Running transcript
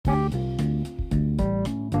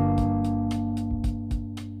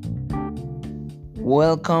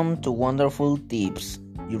Welcome to Wonderful Tips,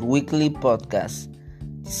 your weekly podcast.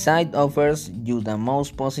 This site offers you the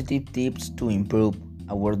most positive tips to improve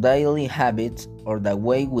our daily habits or the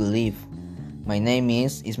way we live. My name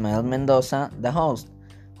is Ismael Mendoza, the host,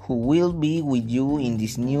 who will be with you in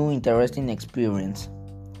this new interesting experience.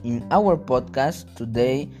 In our podcast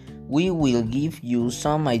today, we will give you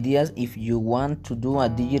some ideas if you want to do a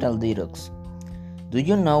digital detox. Do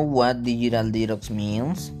you know what digital detox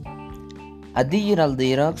means? A digital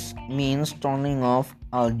detox means turning off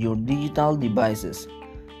all your digital devices,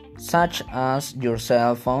 such as your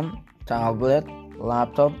cell phone, tablet,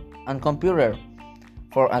 laptop, and computer,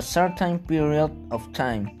 for a certain period of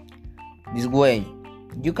time. This way,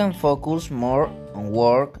 you can focus more on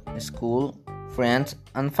work, school, friends,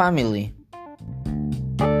 and family.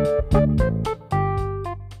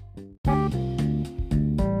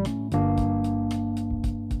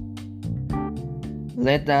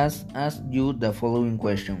 Let us ask you the following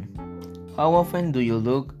question. How often do you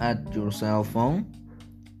look at your cell phone?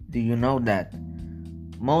 Do you know that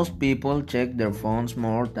most people check their phones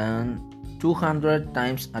more than 200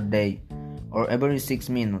 times a day or every 6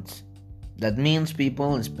 minutes? That means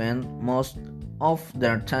people spend most of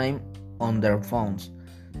their time on their phones.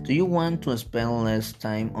 Do you want to spend less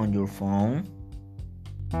time on your phone?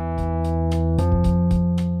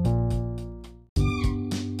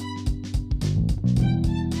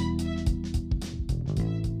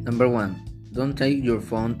 Number 1. Don't take your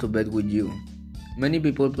phone to bed with you. Many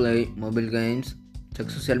people play mobile games, check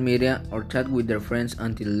social media, or chat with their friends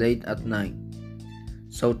until late at night.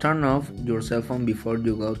 So turn off your cell phone before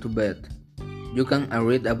you go to bed. You can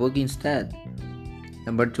read a book instead.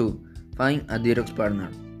 Number 2. Find a detox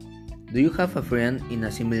partner. Do you have a friend in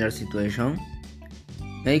a similar situation?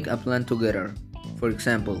 Make a plan together. For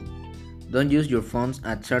example, don't use your phones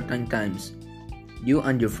at certain times. You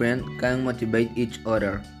and your friend can motivate each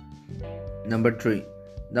other. Number 3.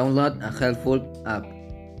 Download a helpful app.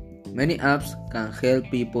 Many apps can help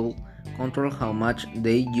people control how much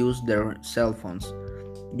they use their cell phones.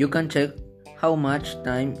 You can check how much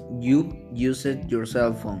time you used your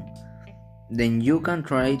cell phone. Then you can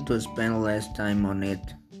try to spend less time on it.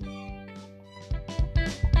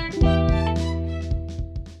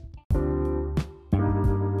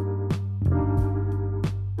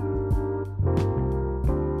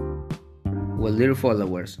 Well, dear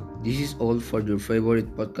followers, this is all for your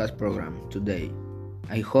favorite podcast program today.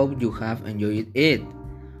 I hope you have enjoyed it.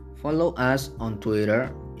 Follow us on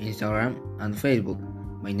Twitter, Instagram, and Facebook.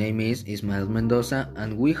 My name is Ismael Mendoza,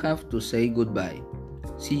 and we have to say goodbye.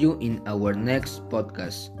 See you in our next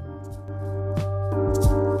podcast.